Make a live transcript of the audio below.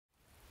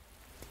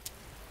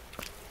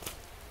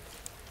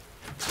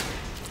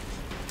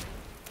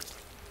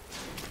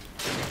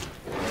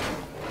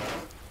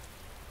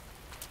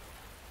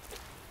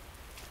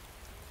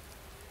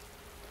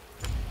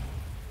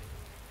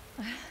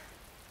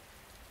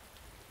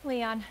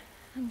Leon,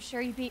 I'm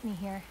sure you beat me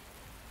here.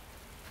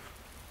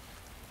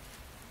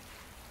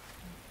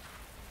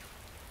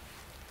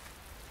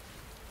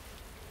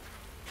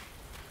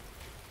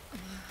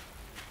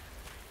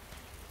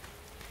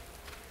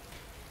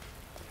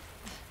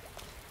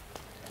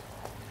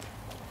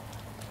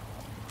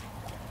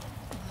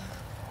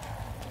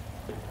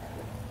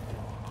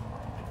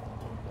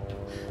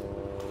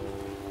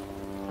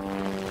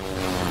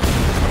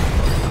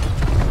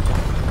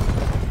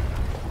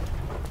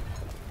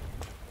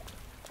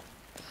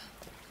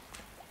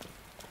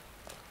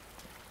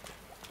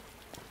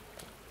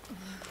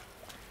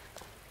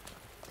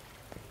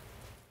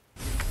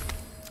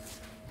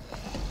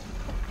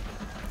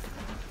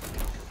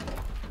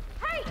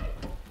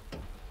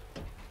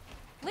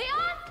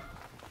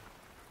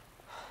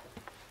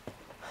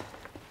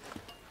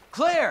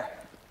 Claire!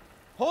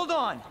 Hold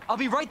on! I'll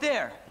be right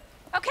there!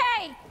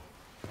 Okay!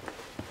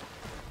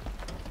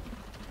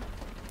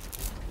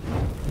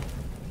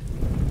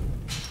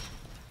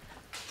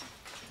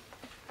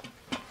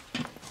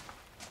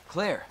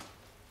 Claire!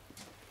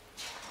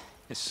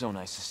 It's so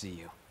nice to see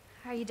you.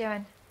 How are you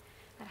doing?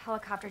 That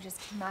helicopter just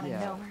came out of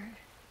nowhere.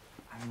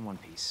 I'm in one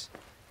piece.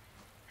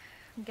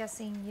 I'm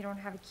guessing you don't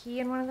have a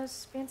key in one of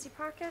those fancy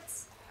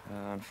pockets?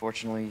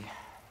 Unfortunately,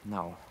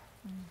 no.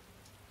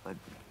 But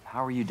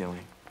how are you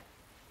doing?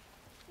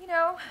 You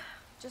know,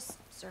 just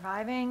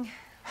surviving.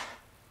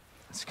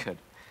 That's good.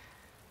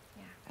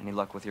 Yeah. Any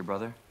luck with your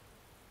brother?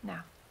 No,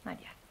 not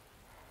yet.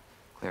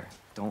 Claire,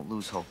 don't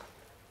lose hope.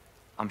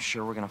 I'm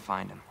sure we're gonna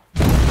find him.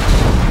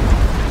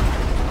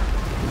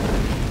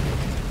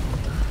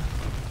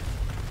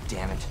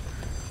 Damn it.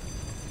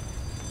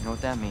 You know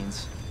what that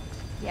means?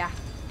 Yeah.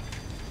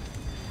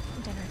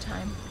 Dinner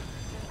time.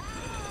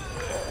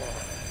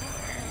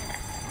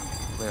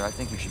 Claire, I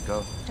think you should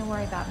go. Don't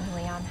worry about me,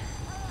 Leon.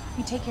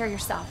 You take care of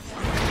yourself.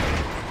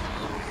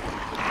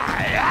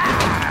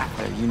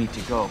 Claire, you need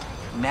to go.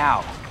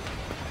 Now!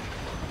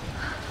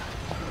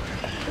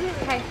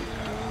 Okay,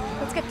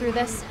 let's get through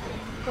this.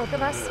 Both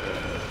of us.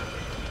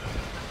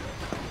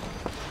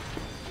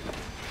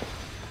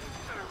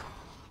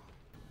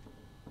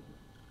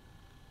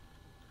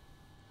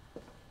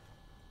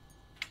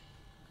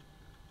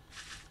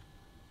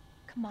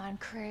 Come on,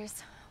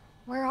 Chris.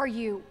 Where are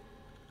you?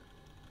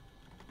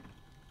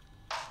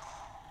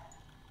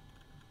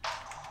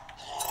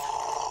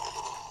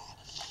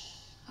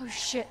 Oh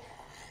shit.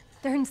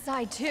 They're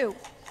inside too.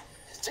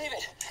 David,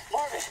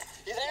 Marvin,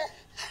 you there?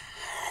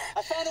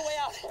 I found a way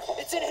out.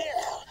 It's in here.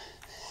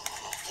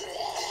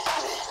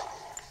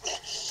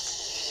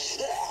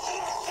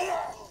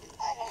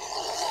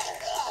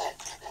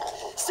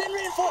 Send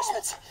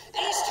reinforcements.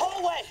 East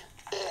hallway.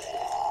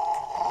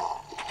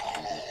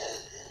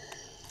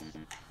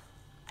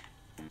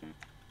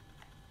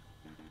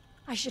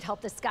 I should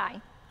help this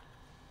guy.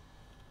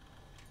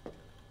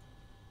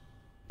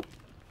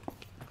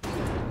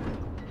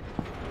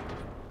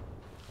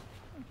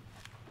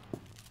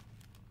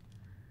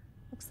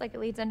 Looks like it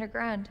leads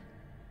underground.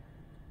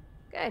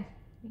 Good.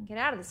 We can get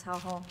out of this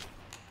hellhole.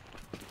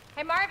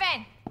 Hey,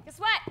 Marvin! Guess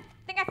what? I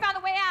think I found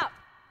the way out!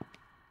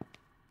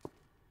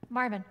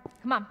 Marvin,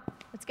 come on.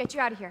 Let's get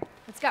you out of here.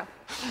 Let's go.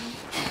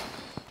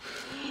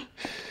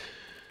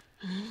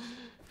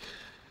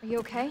 Are you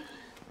okay?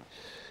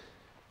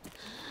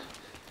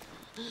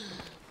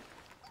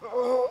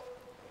 Oh,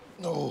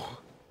 no.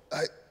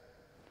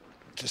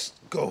 Just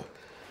go.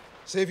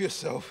 Save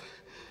yourself.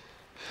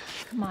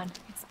 Come on.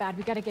 It's bad.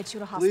 We gotta get you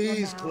to hospital now.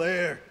 Please,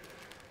 Claire.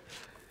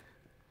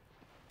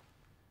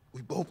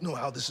 We both know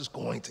how this is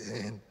going to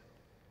end.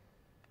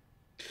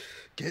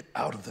 Get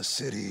out of the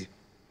city.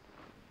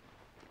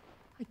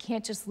 I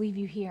can't just leave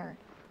you here.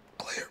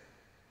 Claire,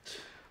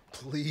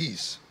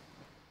 please,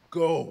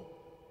 go.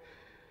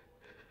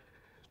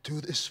 Do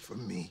this for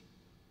me.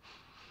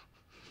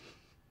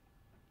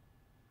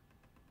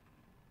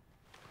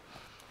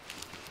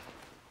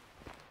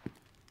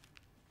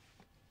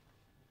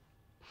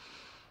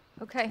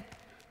 Okay.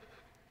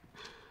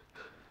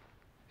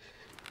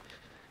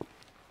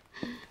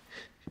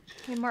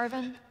 Hey,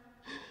 Marvin.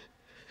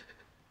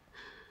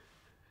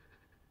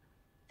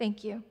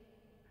 Thank you.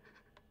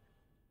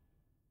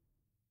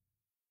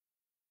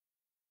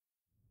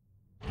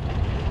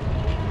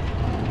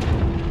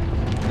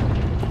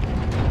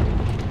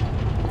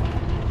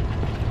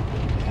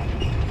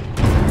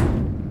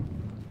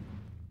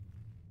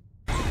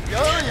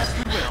 Yes,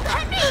 we will.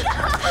 Let me go!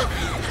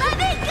 Let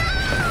me go!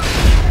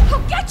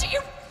 I'll get you,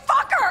 you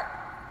fucker!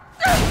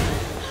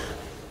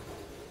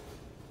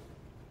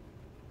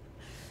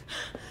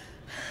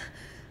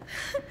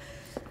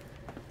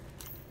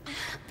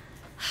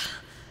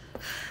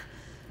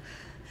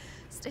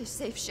 Stay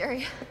safe,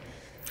 Sherry.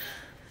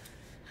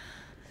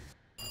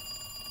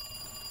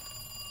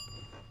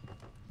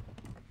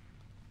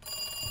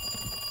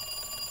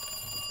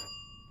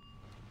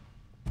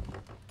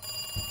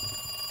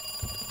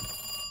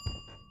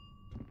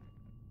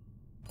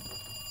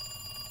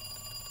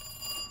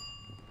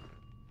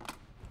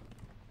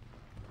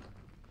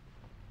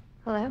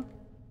 Hello?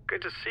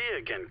 Good to see you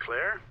again,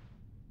 Claire.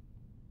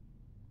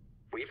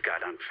 We we've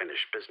got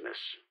unfinished business.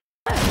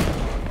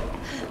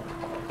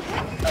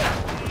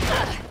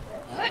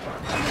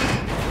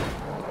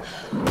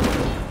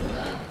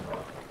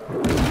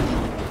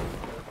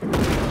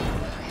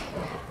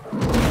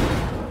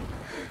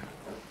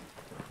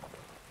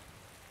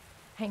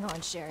 Hang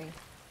on, Sherry.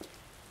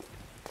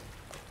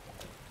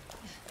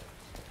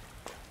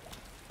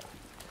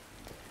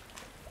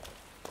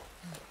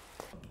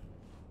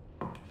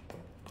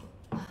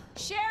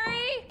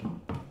 Sherry!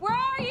 Where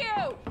are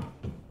you?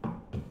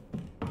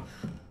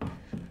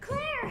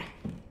 Claire!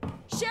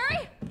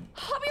 Sherry?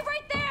 I'll be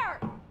right there!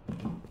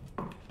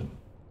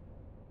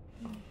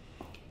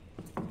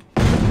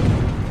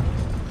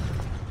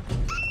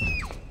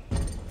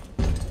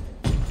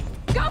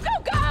 Go, go,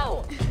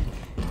 go!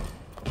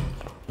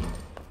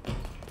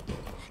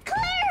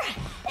 Claire!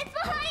 It's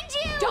behind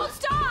you! Don't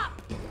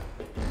stop!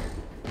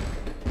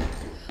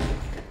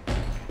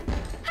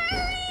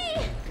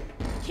 Hurry!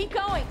 Keep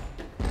going.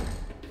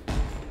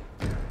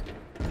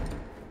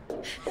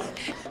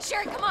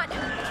 Sherry, come on.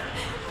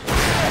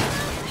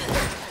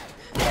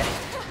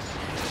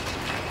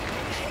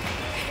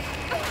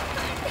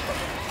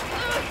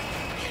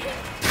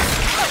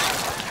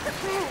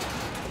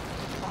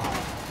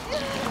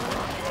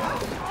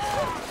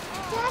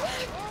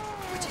 Daddy?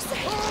 What'd you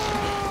say?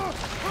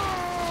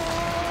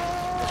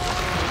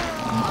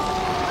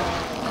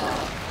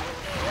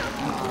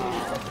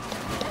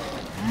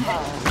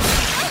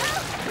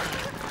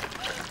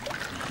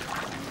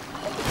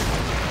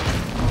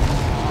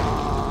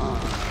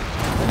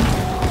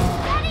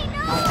 Daddy,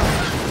 no!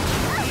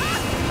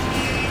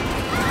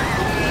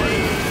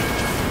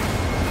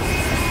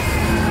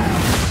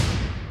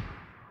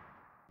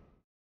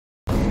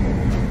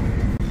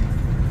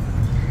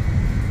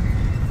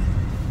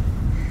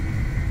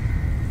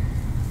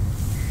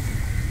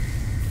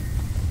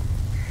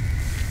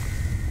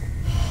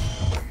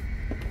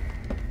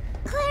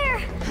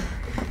 Claire!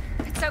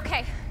 It's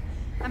okay.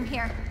 I'm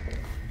here.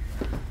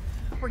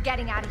 We're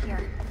getting out of here.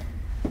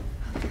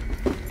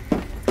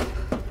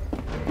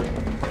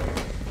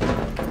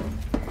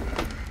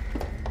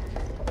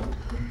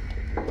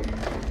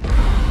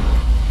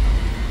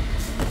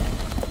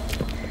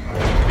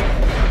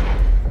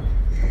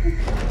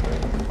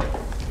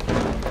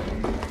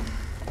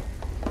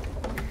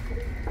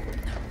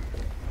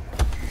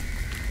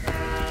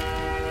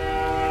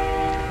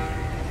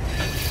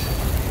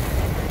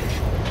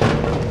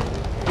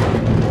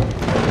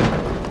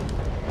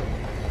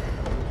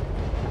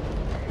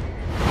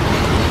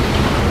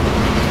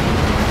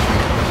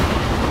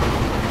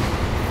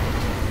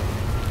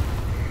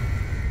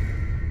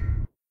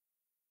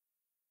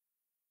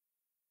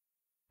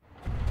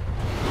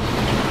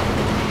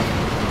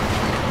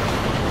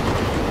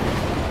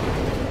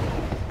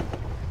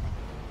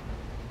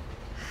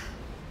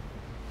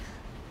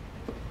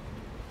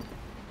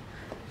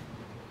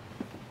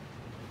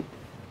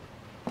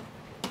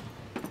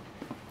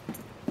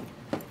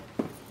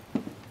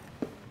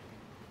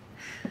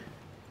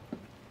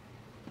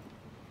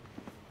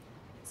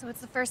 So what's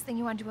the first thing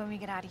you want to do when we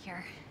get out of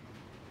here?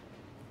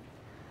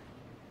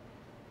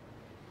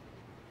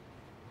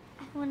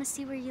 I want to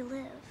see where you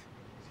live.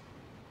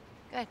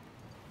 Good.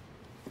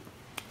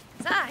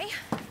 'Cause I need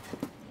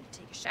to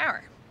take a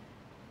shower.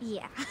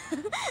 Yeah.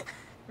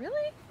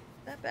 Really?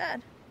 That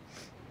bad?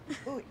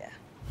 Oh, yeah.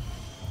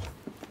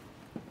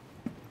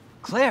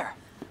 Claire!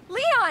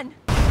 Leon!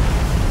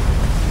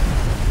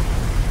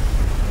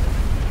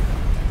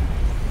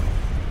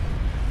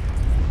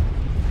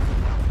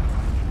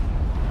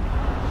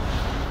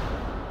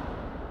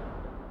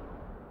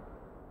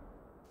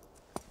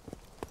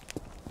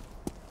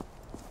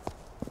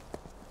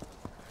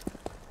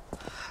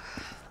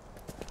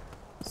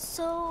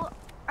 So,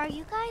 are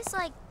you guys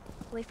like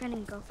boyfriend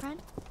and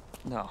girlfriend?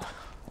 No.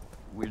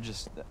 We're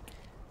just...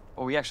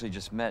 well, we actually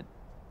just met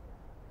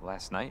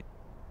last night.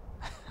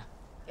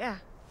 Yeah.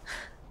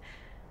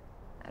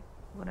 That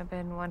would have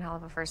been one hell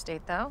of a first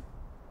date, though.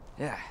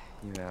 Yeah,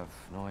 you have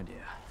no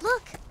idea.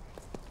 Look!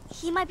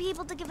 He might be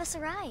able to give us a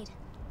ride.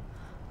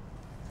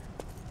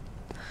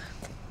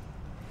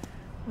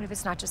 What if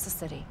it's not just the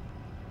city?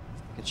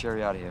 Get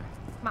Sherry out of here.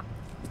 Come on.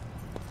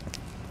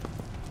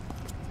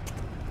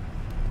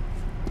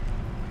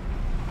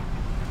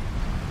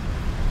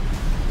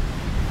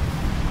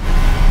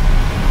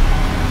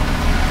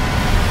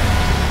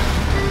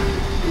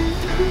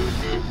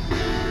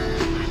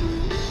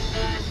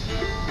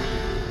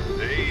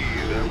 Hey,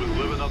 that was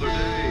Live Another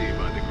Day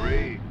by the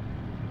Great.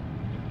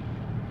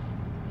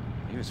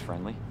 He was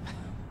friendly.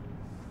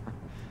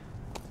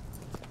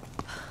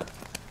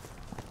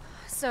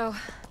 So,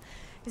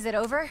 is it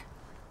over?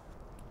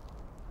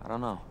 I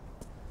don't know.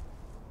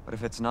 But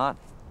if it's not,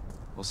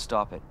 we'll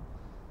stop it.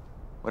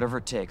 Whatever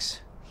it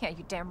takes. Yeah,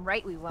 you damn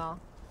right we will.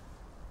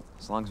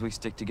 As long as we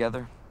stick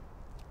together,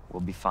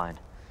 we'll be fine.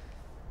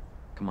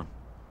 Come on.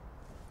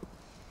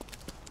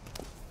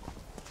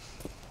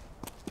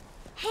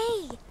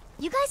 Hey,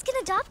 you guys can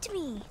adopt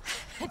me.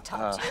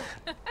 Adopt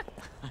you.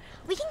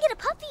 We can get a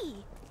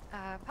puppy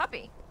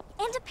Puppy.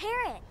 and a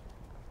parrot.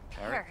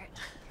 Parrot.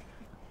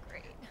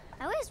 Great.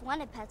 I always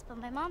wanted pets, but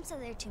my mom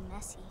said they're too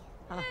messy.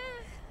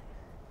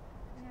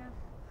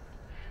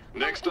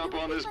 Next up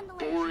on this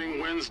boring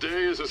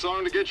Wednesday is a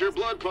song to get your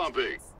blood pumping.